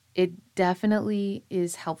It definitely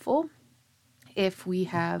is helpful if we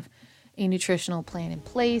have a nutritional plan in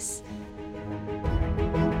place.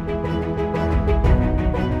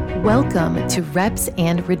 Welcome to Reps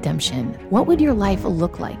and Redemption. What would your life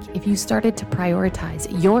look like if you started to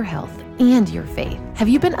prioritize your health and your faith? Have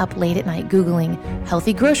you been up late at night Googling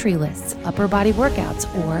healthy grocery lists, upper body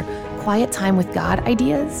workouts, or quiet time with God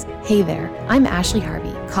ideas? Hey there, I'm Ashley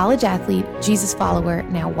Harvey, college athlete, Jesus follower,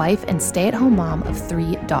 now wife and stay-at-home mom of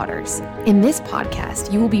 3 daughters. In this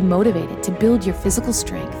podcast, you will be motivated to build your physical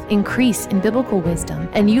strength, increase in biblical wisdom,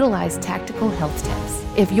 and utilize tactical health tips.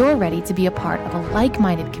 If you're ready to be a part of a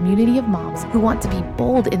like-minded community of moms who want to be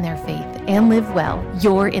bold in their faith and live well,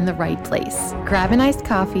 you're in the right place. Grab an iced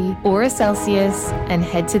coffee or a Celsius and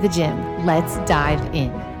head to the gym. Let's dive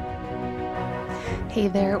in. Hey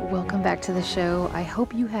there, welcome back to the show. I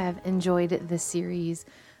hope you have enjoyed the series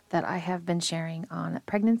that I have been sharing on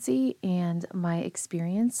pregnancy and my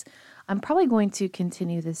experience. I'm probably going to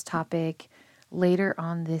continue this topic later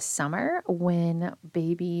on this summer when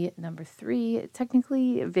baby number 3,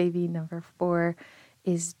 technically baby number 4,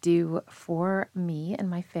 is due for me and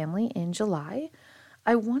my family in July.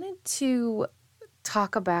 I wanted to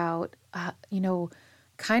talk about, I love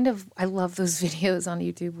those videos on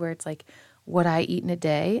YouTube where it's like what I eat in a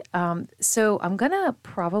day. So I'm going to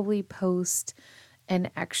probably post an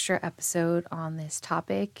extra episode on this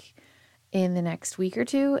topic in the next week or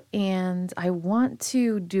two. And I want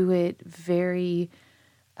to do it very,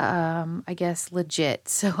 legit.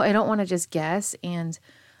 So I don't want to just guess. And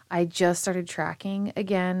I just started tracking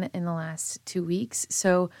again in the last 2 weeks.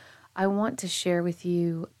 So I want to share with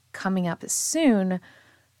you coming up soon,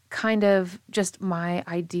 kind of just my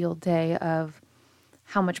ideal day of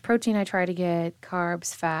how much protein I try to get,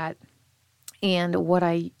 carbs, fat, and what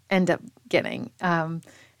I end up getting. And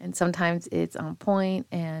sometimes it's on point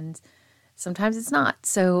and sometimes it's not.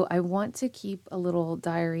 So I want to keep a little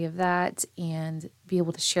diary of that and be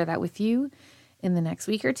able to share that with you in the next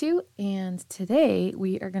week or two. And today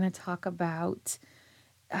we are going to talk about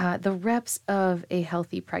the reps of a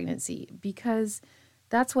healthy pregnancy, because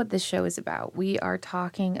that's what this show is about. We are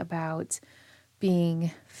talking about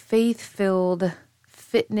being faith-filled,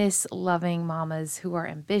 fitness-loving mamas who are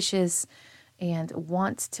ambitious and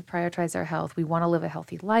want to prioritize our health. We want to live a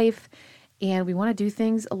healthy life, and we want to do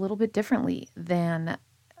things a little bit differently than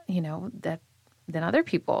other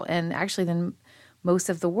people, and actually than most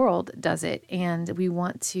of the world does it. And we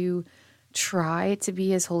want to try to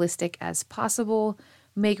be as holistic as possible,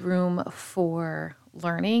 make room for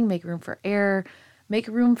learning, make room for error, make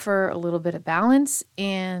room for a little bit of balance,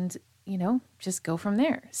 and just go from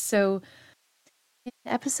there. So in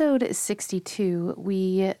episode 62,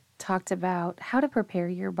 we talked about how to prepare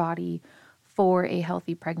your body for a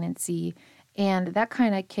healthy pregnancy. And that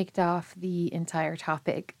kind of kicked off the entire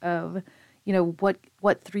topic of,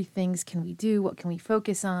 what 3 things can we do? What can we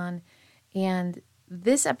focus on? And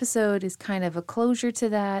this episode is kind of a closure to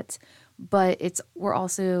that, but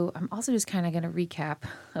I'm also just kind of going to recap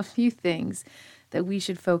a few things that we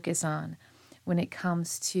should focus on when it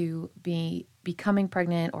comes to becoming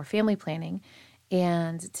pregnant or family planning.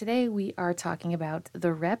 And today we are talking about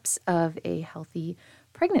the reps of a healthy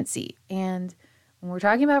pregnancy. And when we're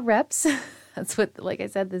talking about reps, that's what, like I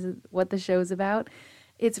said, this is what the show is about.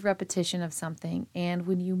 It's repetition of something. And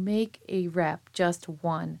when you make a rep, just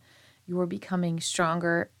one, you're becoming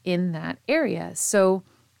stronger in that area. So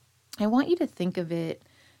I want you to think of it,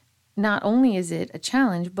 not only is it a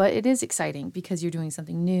challenge, but it is exciting because you're doing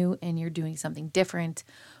something new and you're doing something different.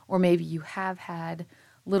 Or maybe you have had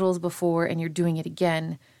littles before and you're doing it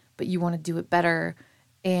again, but you want to do it better.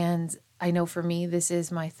 And I know for me, this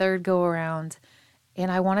is my 3rd go around,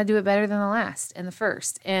 and I want to do it better than the last and the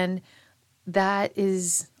first. And that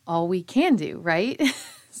is all we can do, right?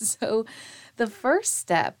 So the first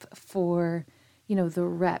step for, the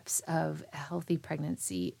reps of a healthy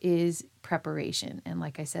pregnancy is preparation. And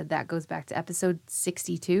like I said, that goes back to episode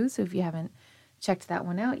 62. So if you haven't checked that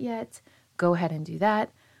one out yet, go ahead and do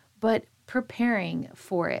that. But preparing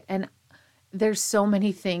for it. And there's so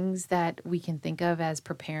many things that we can think of as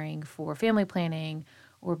preparing for family planning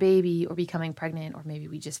or baby or becoming pregnant, or maybe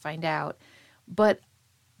we just find out. But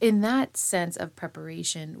in that sense of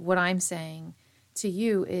preparation, what I'm saying to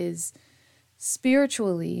you is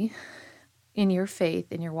spiritually, in your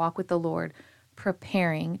faith, in your walk with the Lord,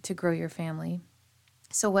 preparing to grow your family.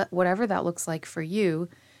 So whatever that looks like for you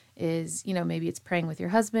is, maybe it's praying with your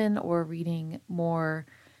husband or reading more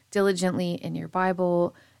diligently in your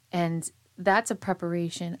Bible. And that's a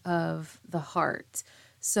preparation of the heart.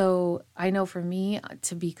 So I know for me,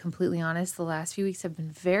 to be completely honest, the last few weeks have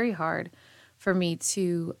been very hard for me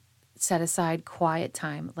to set aside quiet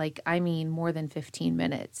time. Like, I mean, more than 15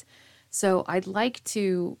 minutes. So I'd like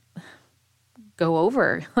to go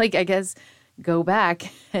over, like, I guess, go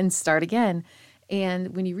back and start again.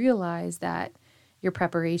 And when you realize that your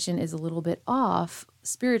preparation is a little bit off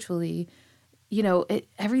spiritually,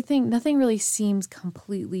 everything, nothing really seems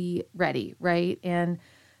completely ready, right? And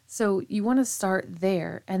so you want to start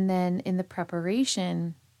there. And then in the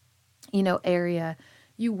preparation, area,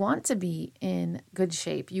 you want to be in good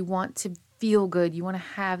shape. You want to feel good. You want to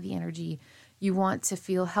have the energy. You want to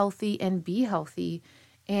feel healthy and be healthy.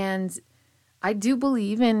 And I do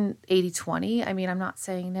believe in 80-20. I mean, I'm not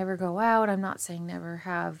saying never go out. I'm not saying never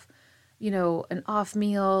have, an off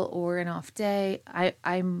meal or an off day.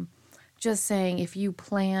 I'm just saying if you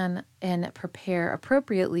plan and prepare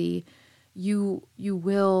appropriately, you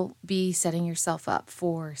will be setting yourself up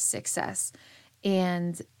for success.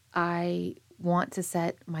 And I want to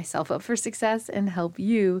set myself up for success and help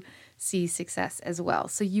you see success as well.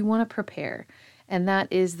 So you want to prepare. And that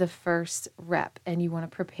is the first rep. And you want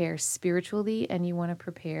to prepare spiritually and you want to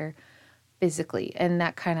prepare physically. And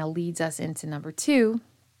that kind of leads us into number 2,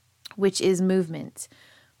 which is movement.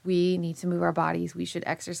 We need to move our bodies. We should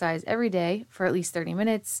exercise every day for at least 30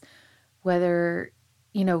 minutes, whether,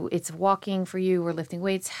 it's walking for you or lifting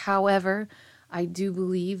weights. However, I do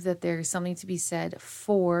believe that there's something to be said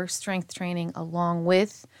for strength training along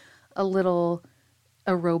with a little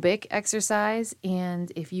aerobic exercise.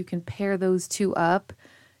 And if you can pair those two up,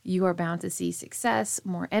 you are bound to see success,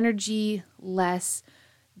 more energy, less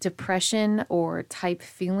depression or type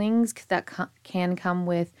feelings that can come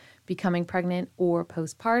with becoming pregnant or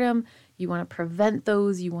postpartum. You want to prevent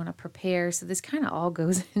those. You want to prepare. So this kind of all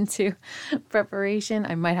goes into preparation.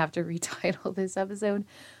 I might have to retitle this episode,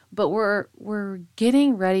 but we're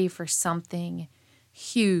getting ready for something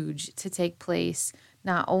huge to take place,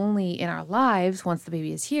 not only in our lives once the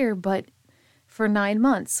baby is here, but for 9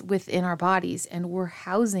 months within our bodies. And we're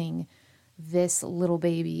housing this little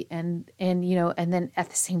baby. And then at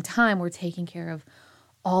the same time, we're taking care of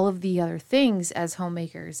all of the other things as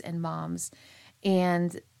homemakers and moms.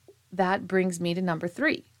 And that brings me to number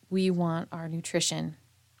 3. We want our nutrition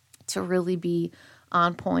to really be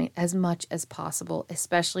on point as much as possible,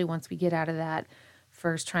 especially once we get out of that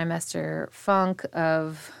first trimester funk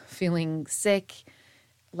of feeling sick.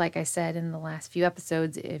 Like I said in the last few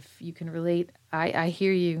episodes, if you can relate, I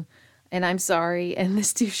hear you, and I'm sorry, and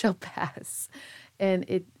this too shall pass. And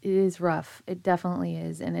it is rough. It definitely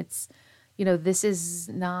is. And it's, this is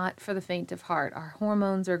not for the faint of heart. Our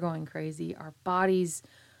hormones are going crazy. Our bodies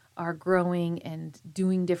are growing and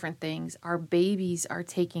doing different things. Our babies are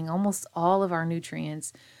taking almost all of our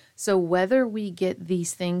nutrients. So whether we get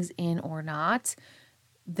these things in or not,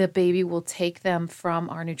 the baby will take them from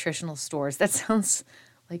our nutritional stores. That sounds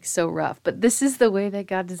like so rough, but this is the way that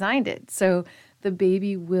God designed it. So the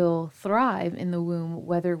baby will thrive in the womb,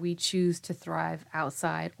 whether we choose to thrive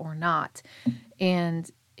outside or not. And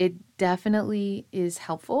it definitely is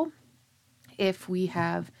helpful if we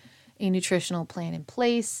have a nutritional plan in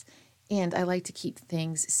place. And I like to keep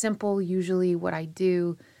things simple. Usually what I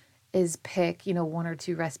do is pick, 1 or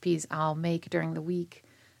 2 recipes I'll make during the week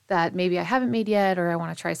that maybe I haven't made yet, or I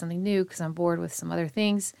want to try something new because I'm bored with some other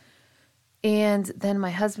things. And then my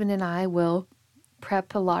husband and I will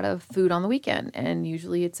prep a lot of food on the weekend. And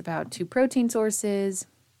usually it's about 2 protein sources.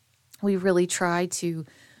 We really try to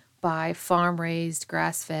buy farm-raised,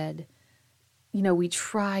 grass-fed. We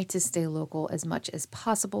try to stay local as much as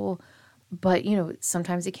possible. But,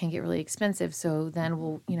 sometimes it can get really expensive. So then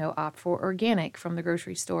we'll, opt for organic from the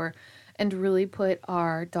grocery store and really put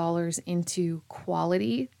our dollars into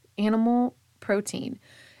quality animal protein.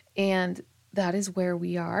 And that is where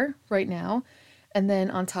we are right now. And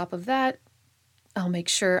then on top of that, I'll make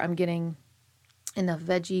sure I'm getting enough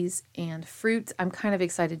veggies and fruit. I'm kind of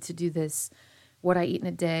excited to do this What I Eat in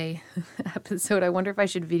a Day episode. I wonder if I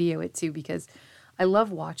should video it too, because I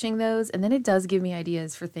love watching those. And then it does give me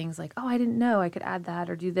ideas for things like, oh, I didn't know I could add that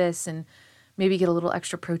or do this and maybe get a little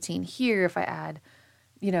extra protein here if I add,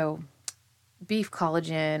 beef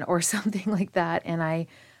collagen or something like that. And I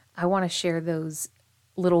want to share those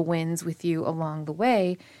little wins with you along the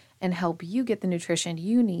way and help you get the nutrition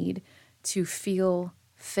you need to feel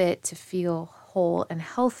fit, to feel whole and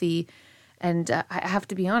healthy. And I have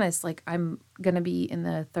to be honest, like I'm going to be in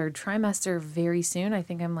the 3rd trimester very soon. I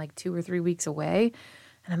think I'm like 2 or 3 weeks away,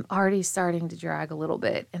 and I'm already starting to drag a little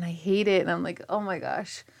bit and I hate it. And I'm like, oh my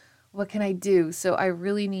gosh, what can I do? So I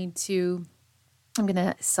really need to, I'm going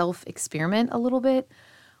to self-experiment a little bit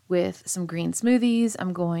with some green smoothies.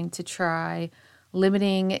 I'm going to try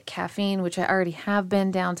limiting caffeine, which I already have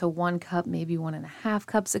been down to 1 cup, maybe 1.5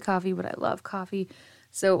 cups of coffee, but I love coffee.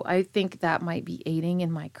 So I think that might be aiding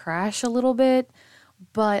in my crash a little bit,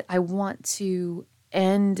 but I want to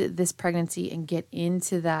end this pregnancy and get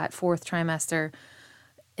into that fourth trimester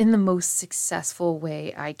in the most successful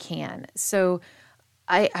way I can. So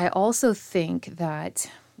I also think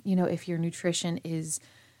that, if your nutrition is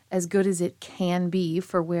as good as it can be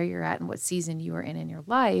for where you're at and what season you are in your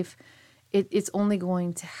life, it's only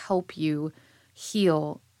going to help you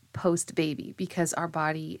heal post-baby, because our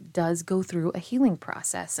body does go through a healing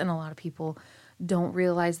process. And a lot of people don't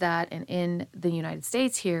realize that. And in the United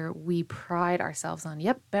States here, we pride ourselves on,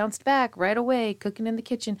 bounced back right away, cooking in the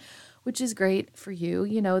kitchen, which is great for you.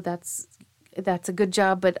 That's a good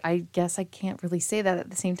job. But I guess I can't really say that at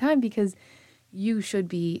the same time, because you should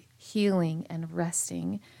be healing and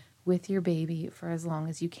resting with your baby for as long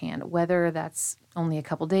as you can, whether that's only a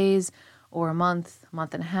couple days or a month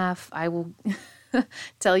and a half. I will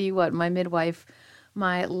tell you what,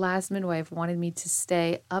 my last midwife wanted me to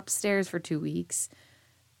stay upstairs for 2 weeks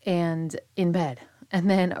and in bed, and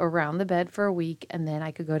then around the bed for a week, and then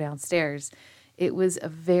I could go downstairs. It was a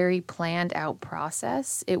very planned out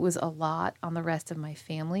process. It was a lot on the rest of my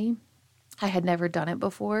family. I had never done it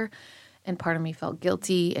before, and part of me felt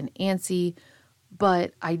guilty and antsy,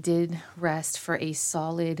 but I did rest for a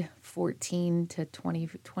solid 14 to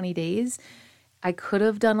 20 days. I could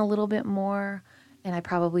have done a little bit more, and I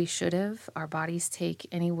probably should have. Our bodies take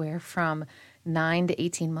anywhere from 9 to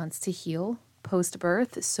 18 months to heal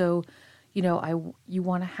post-birth. So, you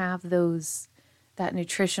want to have that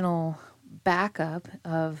nutritional backup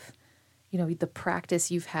of, the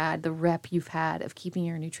practice you've had, the rep you've had of keeping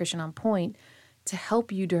your nutrition on point to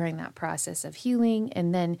help you during that process of healing,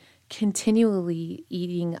 and then continually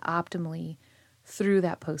eating optimally through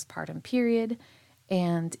that postpartum period.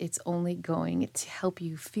 And it's only going to help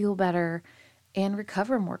you feel better and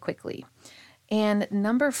recover more quickly. And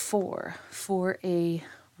number 4 for a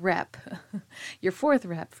rep, your fourth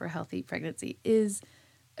rep for healthy pregnancy, is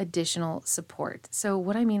additional support. So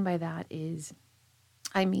what I mean by that is,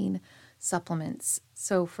 supplements.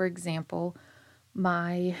 So for example,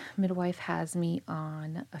 my midwife has me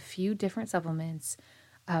on a few different supplements.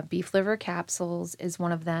 Beef liver capsules is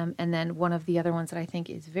one of them. And then one of the other ones that I think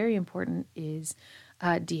is very important is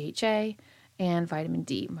DHA and vitamin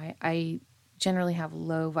D. I generally have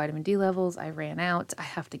low vitamin D levels. I ran out. I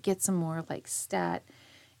have to get some more, like stat.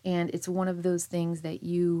 And it's one of those things that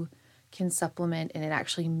you can supplement, and it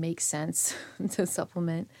actually makes sense to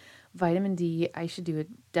supplement vitamin D. I should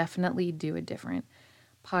definitely do a different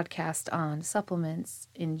podcast on supplements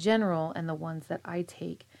in general and the ones that I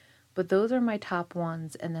take. But those are my top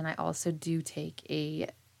ones. And then I also do take a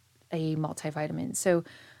multivitamin. So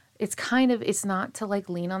it's not to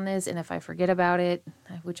lean on this. And if I forget about it,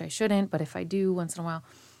 which I shouldn't, but if I do once in a while,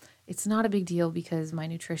 it's not a big deal, because my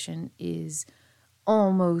nutrition is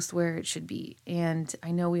almost where it should be. And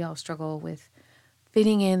I know we all struggle with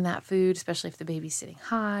fitting in that food, especially if the baby's sitting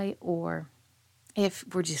high, or if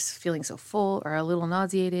we're just feeling so full or a little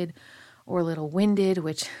nauseated or a little winded,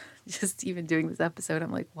 which just even doing this episode,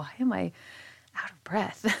 I'm like, why am I out of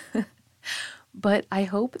breath? But I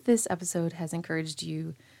hope this episode has encouraged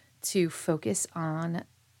you to focus on,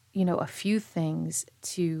 a few things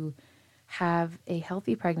to have a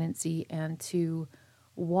healthy pregnancy and to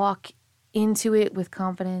walk into it with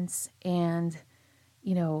confidence and,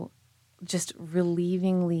 just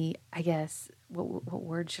relievingly, I guess, what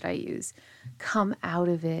word should I use? Come out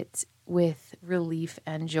of it with relief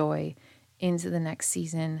and joy into the next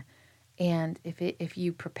season. And if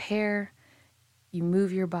you prepare, you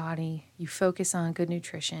move your body, you focus on good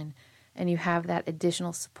nutrition, and you have that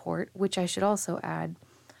additional support, which I should also add,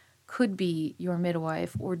 could be your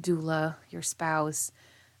midwife or doula, your spouse,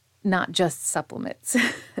 not just supplements.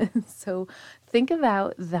 So think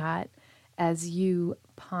about that as you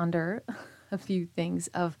ponder a few things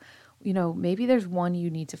of, maybe there's one you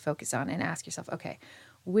need to focus on, and ask yourself, okay,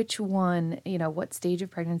 which one, what stage of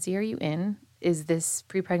pregnancy are you in? Is this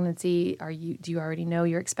pre-pregnancy? Do you already know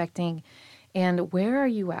you're expecting? And where are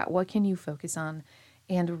you at? What can you focus on?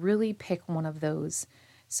 And really pick one of those.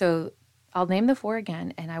 So I'll name the 4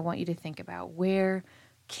 again, and I want you to think about, where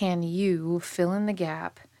can you fill in the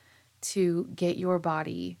gap to get your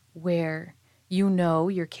body where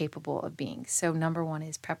you're capable of being. So number 1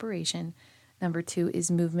 is preparation. Number 2 is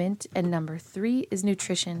movement. And number 3 is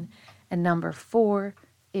nutrition. And number 4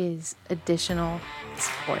 is additional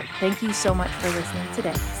support. Thank you so much for listening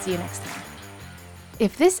today. See you next time.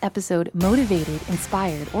 If this episode motivated,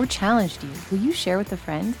 inspired, or challenged you, will you share with a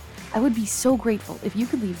friend? I would be so grateful if you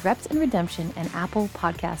could leave Reps and Redemption an Apple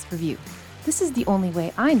Podcast review. This is the only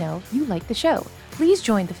way I know you like the show. Please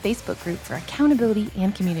join the Facebook group for accountability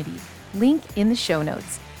and community. Link in the show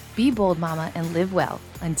notes. Be bold, mama, and live well.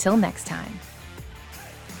 Until next time.